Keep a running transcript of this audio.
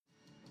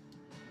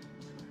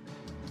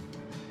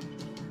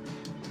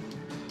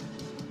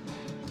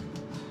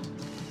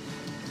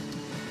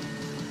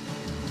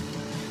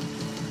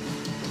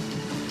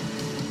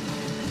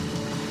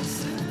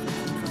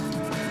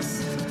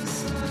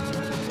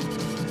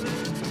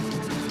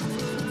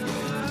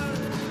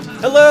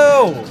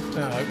Hello!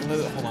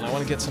 Hold on, I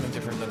want to get something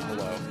different than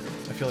hello.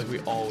 I feel like we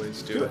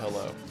always do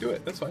hello. Do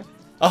it, that's fine.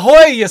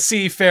 Ahoy, you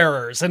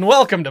seafarers, and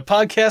welcome to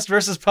Podcast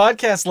versus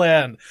Podcast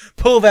Land.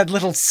 Pull that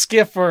little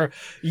skiff or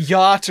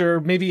yacht or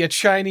maybe a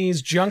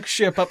Chinese junk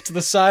ship up to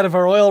the side of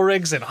our oil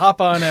rigs and hop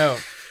on out.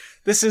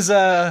 This is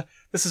a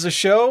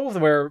show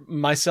where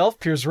myself,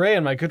 Piers Ray,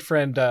 and my good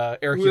friend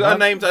Eric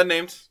Ivanovich.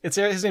 Unnamed.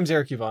 His name's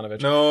Eric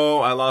Ivanovich.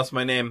 No, I lost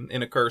my name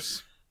in a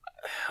curse.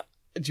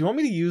 Do you want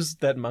me to use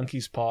that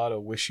monkey's paw to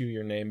wish you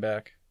your name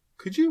back?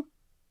 Could you?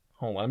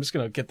 Hold on, I'm just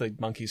going to get the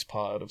monkey's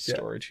paw out of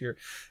storage here.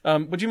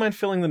 Would you mind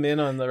filling them in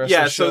on the rest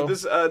of the show? Yeah,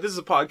 so this is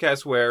a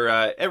podcast where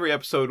every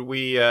episode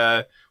we...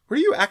 what are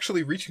you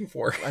actually reaching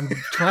for? I'm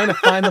trying to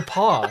find the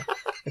paw.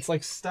 It's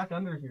like stuck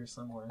under here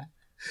somewhere.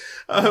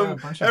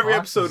 Every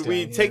episode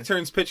we take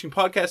turns pitching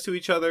podcasts to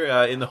each other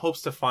in the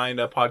hopes to find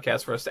a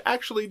podcast for us to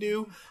actually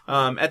do.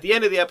 At the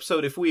end of the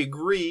episode, if we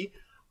agree,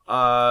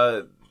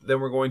 then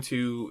we're going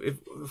to...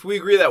 If we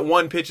agree that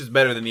one pitch is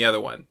better than the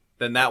other one,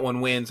 then that one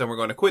wins, and we're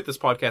going to quit this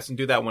podcast and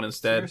do that one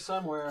instead. Here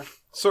somewhere.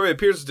 Sorry, it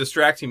appears is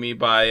distracting me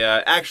by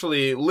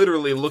actually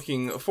literally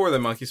looking for the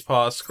monkey's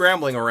paw,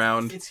 scrambling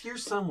around. It's here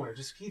somewhere.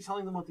 Just keep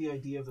telling them what the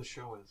idea of the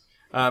show is.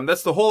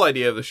 That's the whole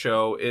idea of the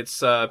show. It's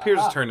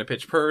Piers' turn to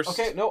pitch first.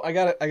 Okay, no, I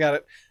got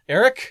it.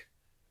 Eric,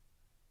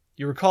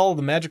 you recall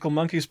the magical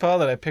monkey's paw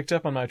that I picked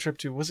up on my trip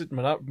to, was it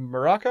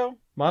Morocco?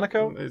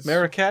 Monaco?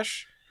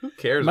 Marrakesh? Who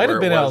cares? Might where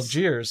have been it was.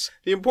 Algiers.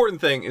 The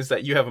important thing is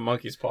that you have a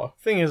monkey's paw.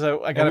 Thing is, I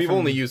got and it we've from...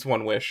 only used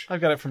one wish. I've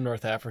got it from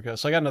North Africa,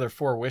 so I got another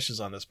 4 wishes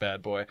on this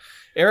bad boy.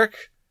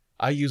 Eric,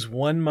 I use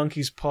one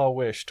monkey's paw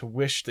wish to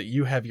wish that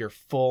you have your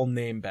full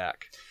name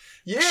back.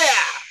 Yeah!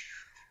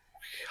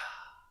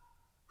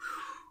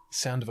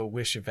 Sound of a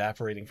wish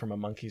evaporating from a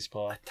monkey's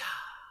paw.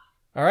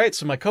 All right,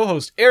 so my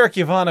co-host, Eric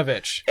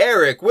Ivanovich.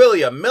 Eric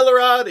William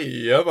Milorad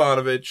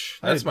Ivanovich.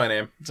 That's my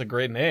name. It's a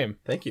great name.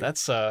 Thank you.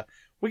 That's,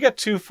 we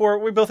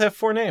both have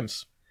 4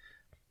 names.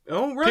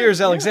 Oh, right. Piers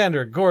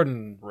Alexander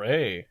Gordon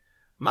Ray.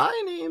 My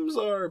names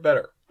are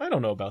better. I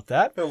don't know about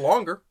that. They're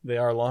longer. They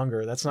are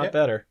longer. That's not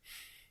better.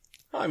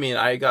 I mean,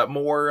 I got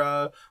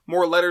more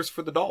letters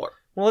for the dollar.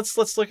 Well,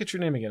 let's look at your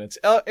name again. It's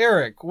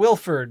Eric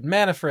Wilford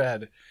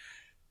Manfred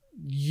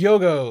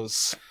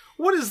Yogos.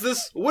 What is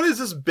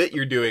this bit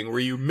you're doing where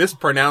you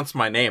mispronounce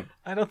my name?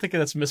 I don't think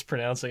that's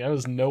mispronouncing. I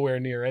was nowhere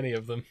near any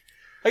of them.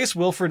 I guess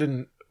Wilford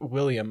and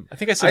William. I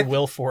think I said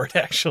Wilford,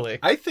 actually.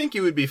 I think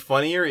it would be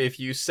funnier if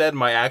you said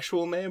my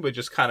actual name, but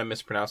just kind of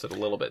mispronounce it a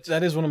little bit.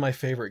 That is one of my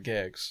favorite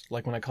gags.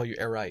 Like when I call you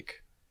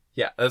Eric.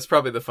 Yeah, that's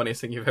probably the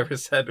funniest thing you've ever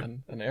said.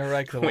 An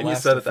Eric that will when you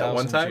last said it that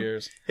one 1,000 time.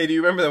 years. Hey, do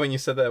you remember that when you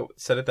said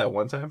it that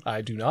one time?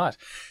 I do not.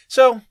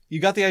 So, you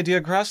got the idea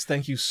across.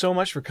 Thank you so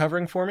much for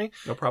covering for me.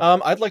 No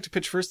problem. I'd like to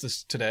pitch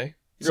first today.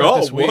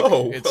 This week.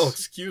 Whoa. Well,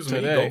 excuse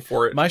me. Go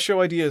for it. My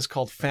show idea is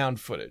called Found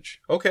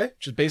Footage. Okay.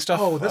 Which is based off...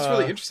 Oh, that's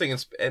really interesting.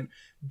 And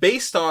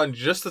based on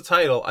just the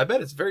title, I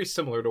bet it's very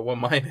similar to what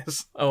mine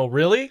is. Oh,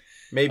 really?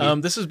 Maybe.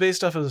 This is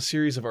based off of a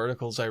series of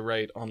articles I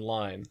write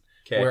online,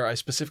 where I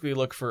specifically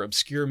look for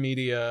obscure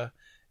media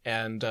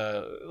and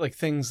like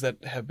things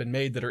that have been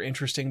made that are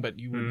interesting but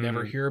you would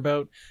never hear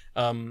about.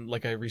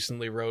 Like I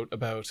recently wrote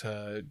about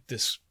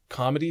this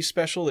comedy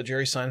special that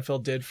Jerry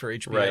Seinfeld did for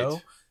HBO.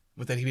 Right.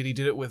 That he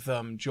did it with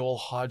Joel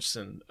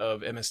Hodgson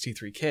of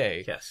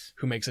MST3K, yes,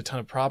 who makes a ton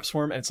of props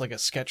for him, and it's like a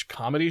sketch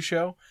comedy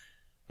show,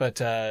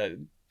 but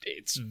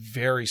it's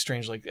very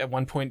strange. Like at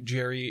one point,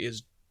 Jerry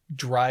is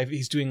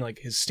he's doing like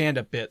his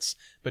stand-up bits,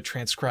 but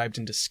transcribed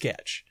into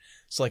sketch.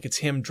 So like it's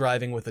him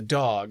driving with a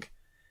dog,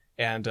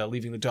 and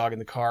leaving the dog in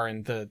the car,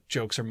 and the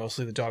jokes are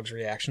mostly the dog's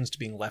reactions to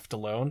being left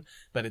alone.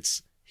 But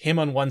it's him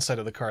on one side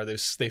of the car.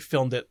 They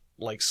filmed it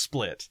like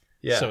split,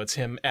 so it's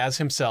him as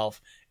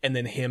himself, and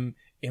then him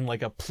in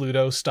like a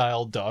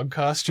Pluto-style dog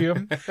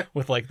costume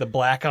with like the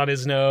black on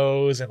his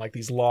nose and like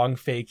these long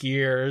fake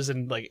ears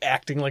and like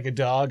acting like a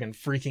dog and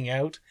freaking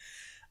out.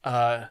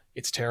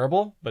 It's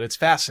terrible, but it's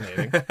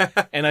fascinating.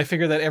 And I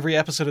figure that every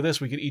episode of this,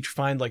 we could each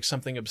find like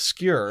something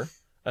obscure,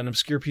 an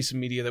obscure piece of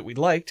media that we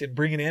liked, and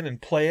bring it in and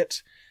play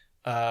it.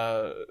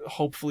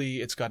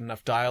 Hopefully it's got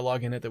enough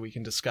dialogue in it that we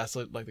can discuss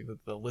it, like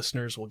the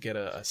listeners will get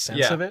a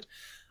sense of it.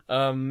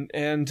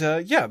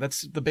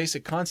 That's the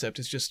basic concept,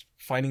 is just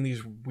finding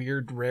these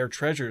weird, rare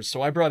treasures.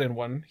 So I brought in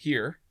one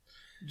here.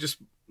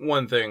 Just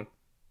one thing.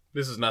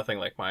 This is nothing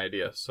like my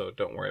idea, so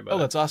don't worry about it. Oh,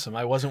 that's awesome.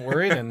 I wasn't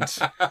worried, and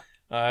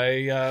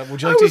I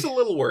was a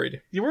little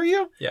worried. Were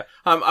you? Yeah.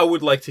 I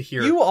would like to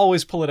hear. You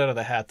always pull it out of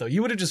the hat, though.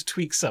 You would have just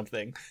tweaked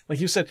something. Like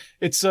you said,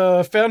 it's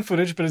found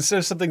footage, but instead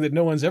of something that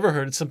no one's ever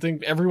heard, it's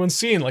something everyone's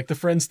seen, like the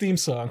Friends theme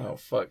song. Oh,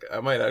 fuck. I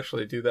might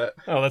actually do that.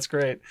 Oh, that's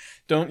great.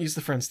 Don't use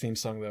the Friends theme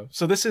song, though.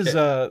 So this is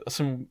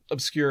some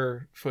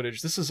obscure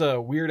footage. This is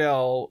Weird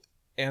Al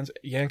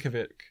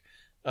Yankovic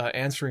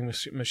answering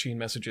machine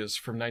messages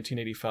from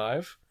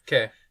 1985.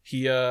 Okay.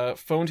 He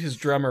phoned his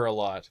drummer a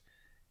lot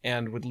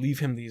and would leave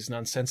him these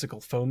nonsensical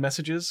phone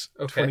messages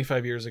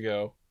 25 years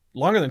ago.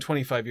 Longer than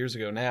 25 years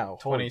ago now.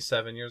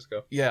 27 years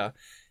ago. Yeah.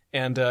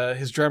 And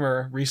his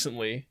drummer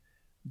recently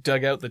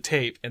dug out the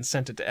tape and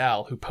sent it to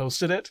Al, who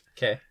posted it.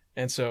 Okay.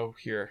 And so,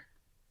 here.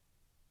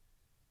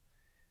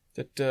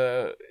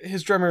 That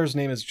his drummer's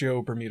name is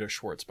Joe Bermuda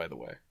Schwartz, by the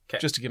way. Okay.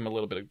 Just to give him a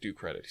little bit of due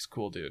credit. He's a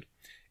cool dude.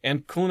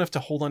 And cool enough to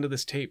hold onto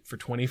this tape for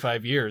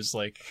 25 years.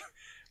 Like,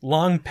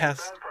 long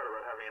past... The bad part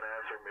about having an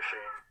answering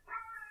machine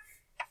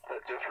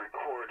that just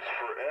records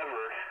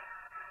forever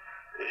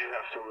is you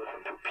have to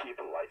listen to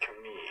people like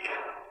me.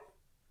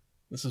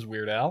 This is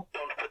Weird Al.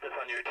 Don't put this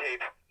on your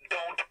tape.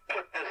 Don't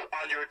put this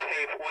on your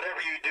tape.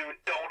 Whatever you do,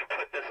 don't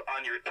put this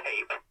on your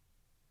tape.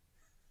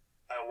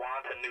 I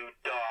want a new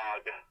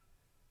dog.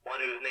 One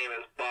whose name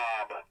is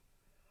Bob.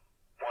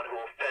 One who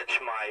will fetch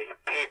my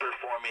paper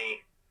for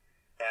me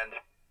and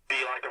be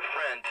like a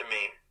friend to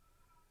me.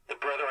 The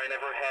brother I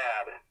never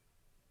had.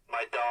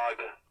 My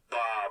dog,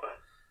 Bob.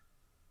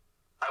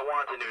 I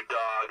want a new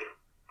dog.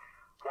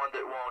 One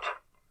that won't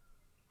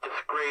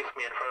disgrace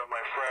me in front of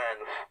my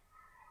friends.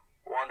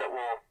 One that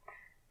will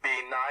be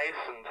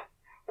nice and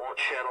won't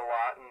shed a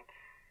lot and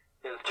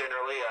is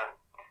generally a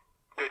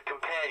good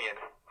companion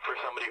for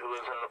somebody who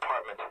lives in an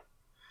apartment.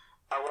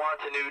 I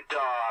want a new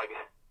dog.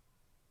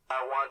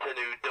 I want a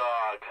new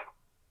dog.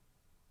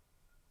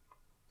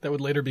 That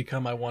would later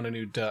become I Want a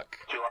New Duck.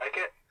 Do you like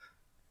it?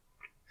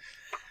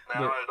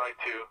 Now I'd like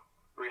to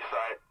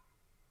recite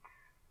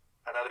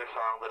another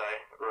song that I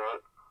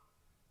wrote.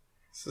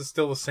 This is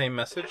still the same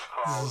message? It's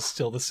This called is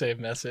still the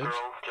same message.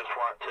 Girls Just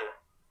Want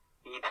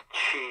to Eat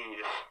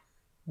Cheese.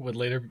 Would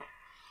later...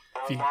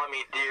 Oh,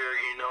 mommy dear,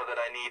 you know that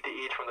I need to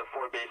eat from the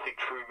 4 basic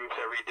food groups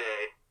every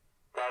day.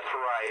 That's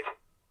right.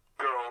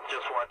 Girls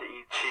just want to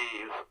eat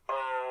cheese.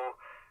 Oh,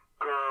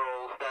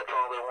 girls, that's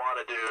all they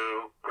want to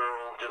do.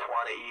 Girls just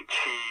want to eat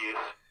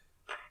cheese.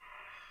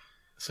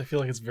 So I feel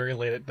like it's very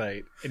late at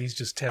night, and he's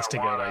just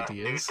testing out I want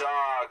ideas. a new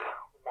dog.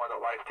 One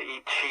that likes to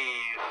eat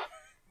cheese.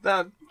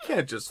 Nah, you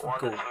can't just One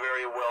go that's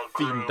very well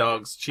feeding groomed.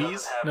 dogs Doesn't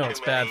cheese. have No, too it's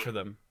bad many for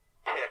them.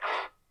 ticks.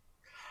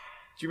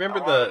 Do you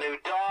remember I want a new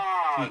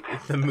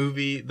dog. the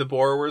movie The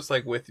Borrowers,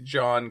 like with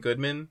John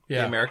Goodman,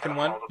 Yeah. the American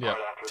one? Yeah,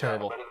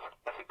 terrible.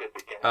 That's a good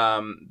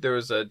beginning. There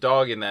was a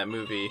dog in that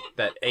movie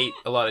that ate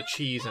a lot of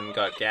cheese and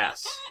got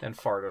gas and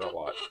farted a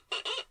lot.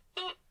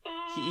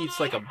 He eats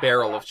like a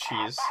barrel of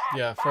cheese.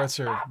 Yeah,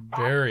 farts are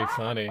very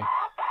funny.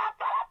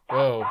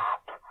 Whoa.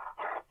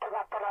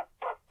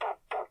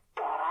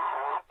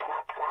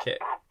 Okay.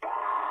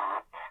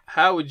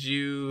 How would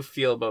you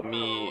feel about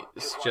me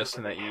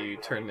suggesting that you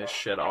turn this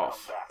shit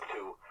off?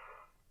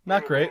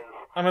 Not great.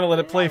 I'm gonna let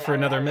it play for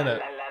another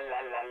minute.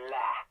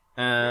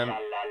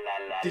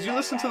 Did you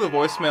listen to the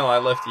voicemail I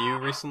left you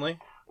recently?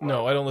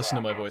 No, I don't listen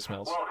to my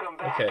voicemails.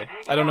 Okay.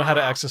 I don't know how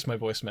to access my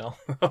voicemail.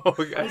 Oh,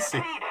 I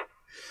see.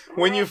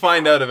 When you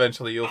find out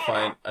eventually, you'll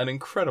find an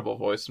incredible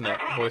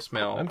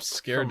voicemail. I'm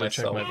scared from to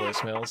check my myself.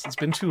 voicemails. It's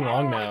been too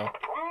long now.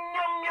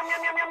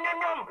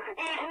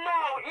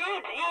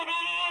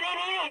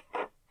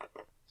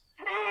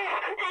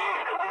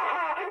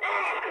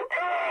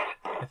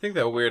 I think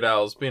that Weird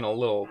Al's being a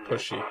little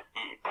pushy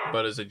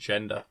about his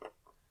agenda.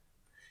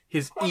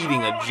 His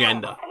eating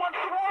agenda.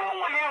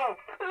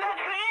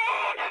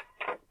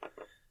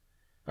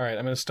 Alright,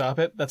 I'm gonna stop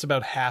it. That's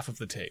about half of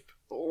the tape.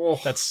 Oh,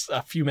 That's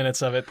a few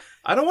minutes of it.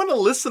 I don't want to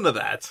listen to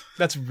that.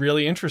 That's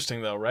really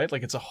interesting, though, right?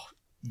 Like, it's a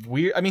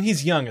weird... I mean,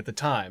 he's young at the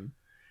time.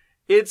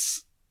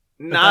 It's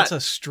But not. that's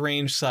a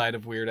strange side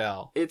of Weird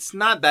Al. It's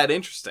not that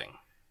interesting.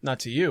 Not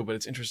to you, but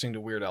it's interesting to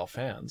Weird Al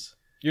fans.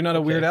 You're not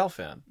a Weird Al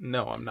fan.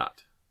 No, I'm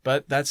not.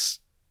 But that's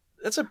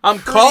a I'm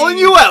pretty- calling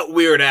you out,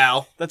 Weird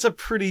Al. That's a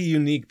pretty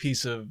unique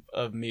piece of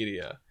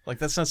media. Like,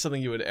 that's not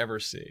something you would ever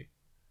see.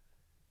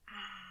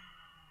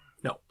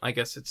 No, I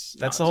guess it's.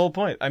 That's not. the whole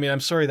point. I mean, I'm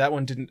sorry that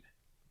one didn't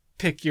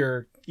pique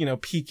your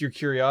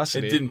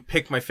curiosity. It didn't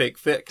pick my fake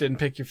fic, Didn't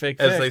pick your fake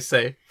as fic. they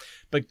say.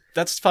 But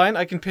that's fine.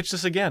 I can pitch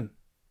this again.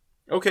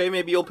 Okay,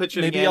 maybe you'll pitch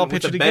it Maybe again. I'll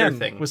pitch with it a better again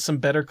thing. with some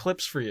better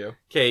clips for you.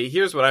 Okay,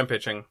 here's what I'm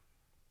pitching.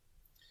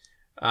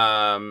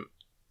 It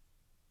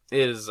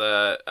is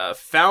a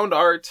found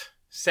art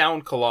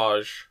sound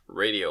collage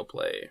radio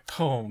play.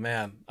 Oh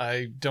man,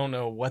 I don't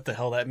know what the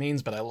hell that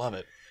means, but I love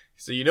it.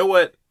 So you know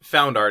what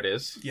found art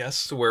is? Yes.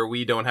 So where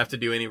we don't have to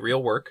do any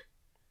real work.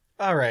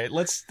 All right.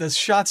 The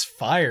shots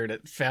fired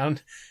at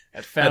found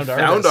At artists.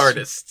 found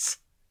artists.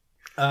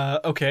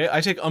 Okay, I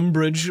take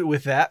umbrage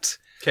with that,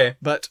 Okay.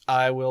 but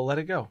I will let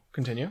it go.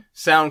 Continue.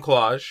 Sound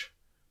collage.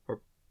 We're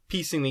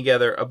piecing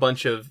together a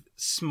bunch of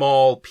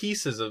small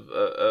pieces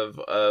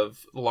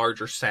of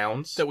larger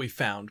sounds That we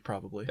found,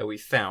 probably. that we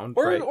found.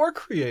 Or right? or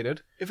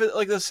created. If it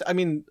like this, I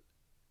mean,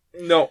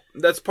 No,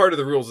 that's part of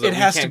the rules. Is that It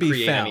has we to can't be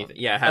create found. anything.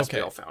 Yeah, it has to be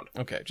Okay. all found.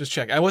 okay, just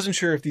check. I wasn't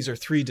sure if these are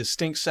 3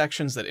 distinct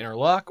sections that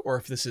interlock, or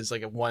if this is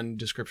like a one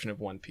description of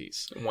one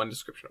piece. One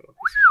description of one.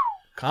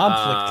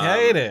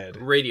 Complicated.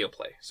 Radio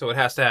play. So it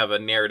has to have a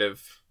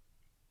narrative.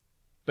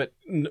 But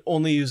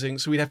only using,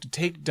 so we'd have to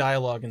take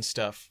dialogue and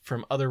stuff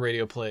from other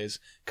radio plays,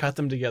 cut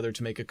them together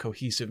to make a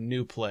cohesive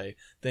new play,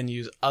 then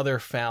use other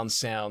found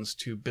sounds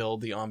to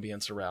build the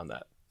ambience around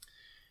that.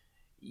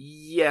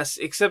 Yes,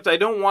 except I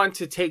don't want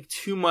to take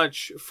too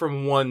much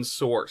from one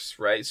source,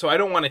 right? So I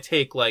don't want to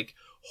take like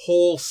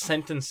whole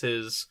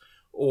sentences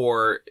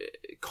or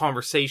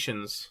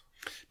conversations.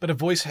 But a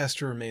voice has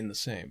to remain the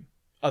same.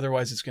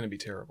 Otherwise, it's going to be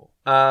terrible.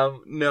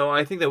 No,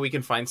 I think that we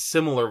can find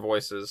similar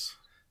voices.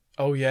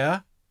 Oh,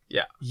 yeah?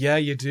 Yeah. Yeah,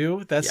 you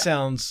do? That's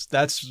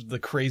the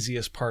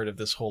craziest part of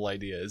this whole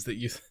idea, is that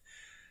you...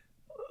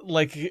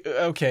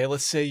 okay,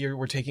 let's say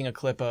we're taking a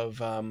clip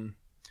of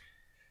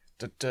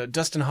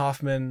Dustin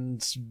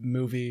Hoffman's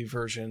movie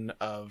version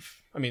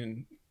of... I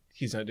mean,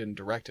 he didn't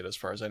direct it as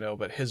far as I know,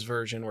 but his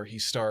version where he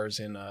stars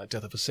in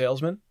Death of a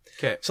Salesman.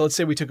 Okay. So let's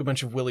say we took a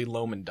bunch of Willy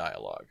Loman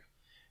dialogue.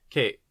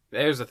 Okay,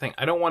 there's the thing.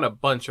 I don't want a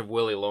bunch of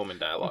Willy Loman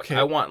dialogue. Okay.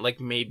 I want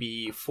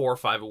maybe 4 or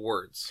 5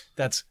 words.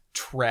 That's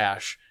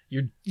trash.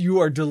 You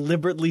are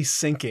deliberately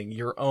sinking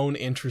your own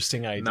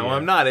interesting idea. No,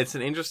 I'm not. It's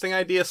an interesting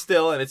idea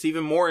still, and it's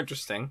even more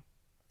interesting.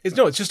 It's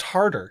just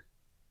harder.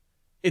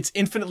 It's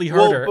infinitely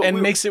harder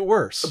and makes it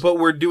worse. But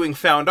we're doing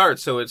found art,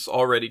 so it's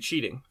already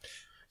cheating.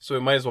 So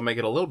we might as well make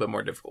it a little bit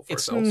more difficult for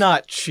ourselves. It's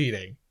not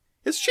cheating.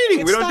 It's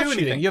cheating. We don't do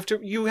anything.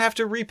 You have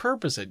to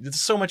repurpose it. It's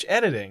so much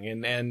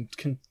editing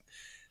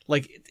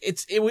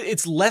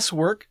it's less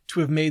work to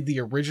have made the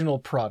original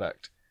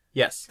product.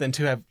 Yes. Than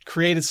to have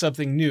created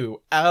something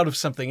new out of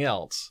something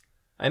else.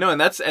 I know,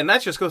 and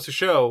that just goes to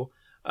show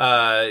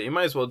you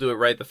might as well do it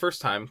right the first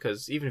time,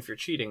 because even if you're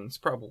cheating, it's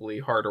probably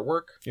harder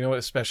work. You know what?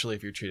 Especially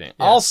if you're cheating.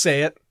 Yeah. I'll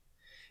say it.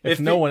 If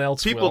no one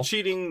else will. People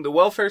cheating the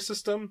welfare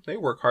system, they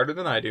work harder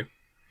than I do.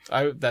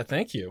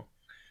 Thank you.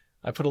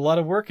 I put a lot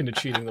of work into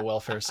cheating the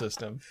welfare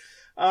system.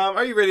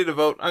 Are you ready to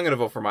vote? I'm going to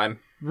vote for mine.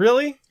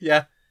 Really?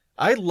 Yeah.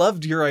 I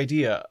loved your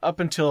idea up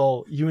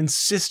until you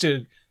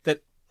insisted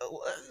that...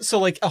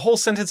 So, a whole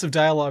sentence of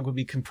dialogue would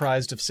be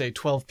comprised of, say,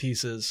 12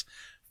 pieces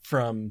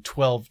from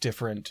 12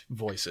 different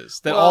voices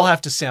that all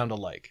have to sound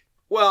alike.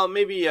 Well,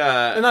 maybe...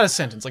 not a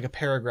sentence, like a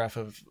paragraph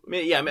of...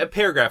 Yeah, a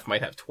paragraph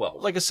might have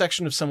 12. Like a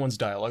section of someone's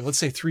dialogue. Let's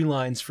say 3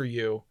 lines for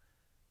you.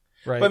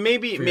 Right. But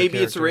maybe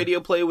it's a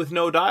radio play with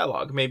no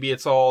dialogue. Maybe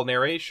it's all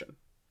narration.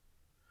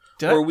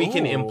 Or we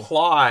can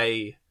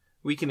imply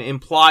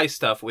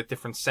stuff with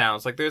different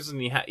sounds. There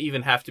doesn't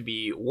even have to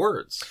be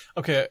words.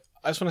 Okay,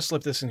 I just want to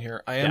slip this in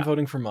here. I am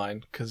voting for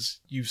mine because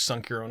you've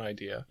sunk your own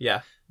idea.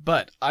 Yeah.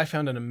 But I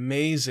found an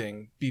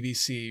amazing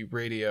BBC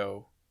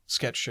radio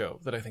sketch show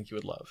that I think you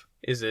would love.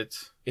 Is it?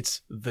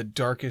 It's the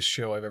darkest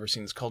show I've ever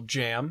seen. It's called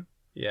Jam.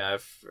 Yeah,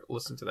 I've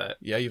listened to that.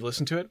 Yeah, you've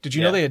listened to it? Did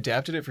you know they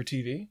adapted it for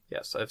TV?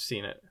 Yes, I've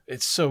seen it.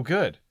 It's so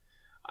good.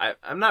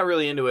 I'm not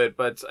really into it,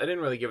 but I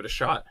didn't really give it a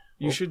shot.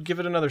 You should give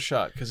it another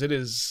shot, because it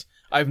is...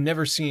 I've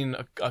never seen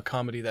a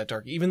comedy that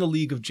dark. Even The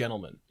League of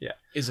Gentlemen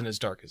isn't as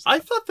dark as that. I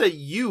thought that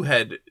you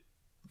had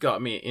got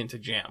me into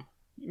Jam.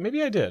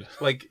 Maybe I did.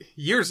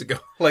 Years ago.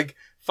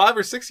 5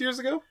 or 6 years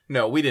ago?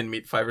 No, we didn't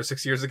meet 5 or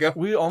 6 years ago.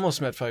 We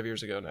almost met 5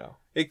 years ago now.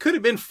 It could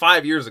have been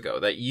 5 years ago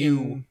that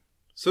you...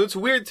 So it's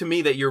weird to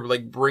me that you're,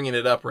 bringing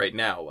it up right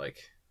now. Like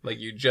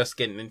you're just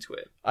getting into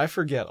it. I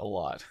forget a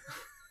lot.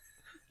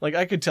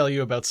 I could tell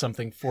you about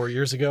something 4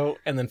 years ago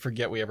and then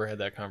forget we ever had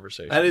that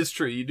conversation. That is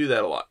true. You do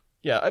that a lot.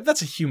 Yeah,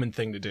 that's a human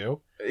thing to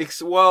do.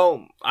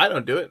 Well, I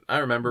don't do it. I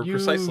remember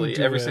precisely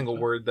every single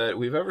word that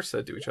we've ever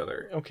said to each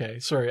other. Okay,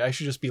 sorry. I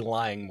should just be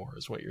lying more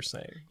is what you're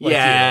saying.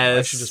 Yes.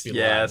 I should just be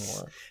lying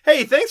more.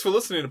 Hey, thanks for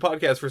listening to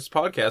Podcast versus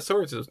Podcast.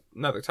 Sorry, it's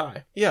another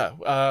tie. Yeah,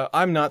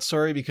 I'm not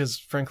sorry because,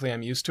 frankly,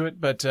 I'm used to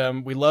it. But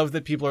we love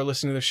that people are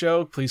listening to the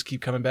show. Please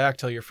keep coming back.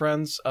 Tell your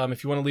friends.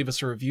 If you want to leave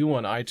us a review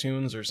on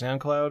iTunes or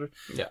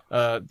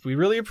SoundCloud, we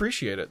really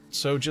appreciate it.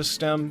 So just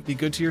be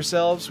good to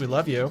yourselves. We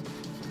love you.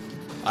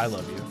 I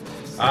love you.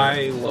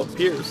 I love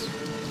Piers.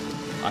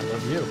 I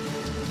love you.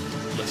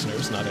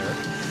 Listeners, not Eric.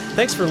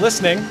 Thanks for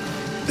listening.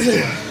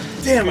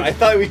 Damn, I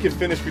thought we could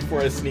finish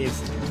before I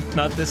sneezed.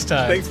 Not this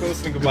time. Thanks for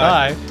listening.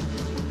 Goodbye. Goodbye.